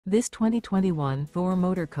This 2021 Thor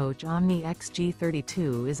Motor Coach Omni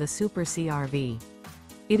XG32 is a Super CRV.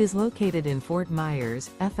 It is located in Fort Myers,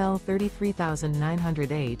 FL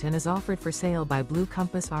 33908 and is offered for sale by Blue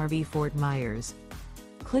Compass RV Fort Myers.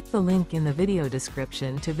 Click the link in the video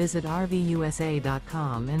description to visit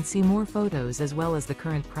RVUSA.com and see more photos as well as the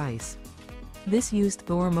current price. This used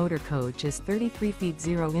Thor motor coach is 33 feet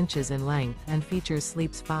 0 inches in length and features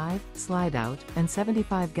sleeps 5, Slideout, and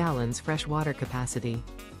 75 gallons fresh water capacity.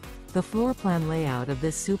 The floor plan layout of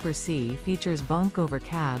this Super C features bunk over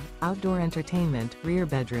cab, outdoor entertainment, rear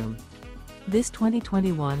bedroom. This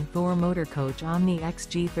 2021 Thor motor coach Omni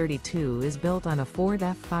XG32 is built on a Ford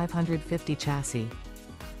F550 chassis.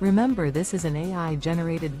 Remember, this is an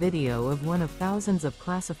AI-generated video of one of thousands of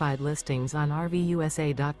classified listings on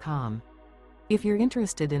RVUSA.com. If you're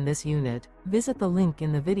interested in this unit, visit the link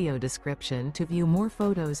in the video description to view more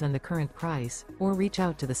photos and the current price, or reach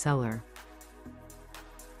out to the seller.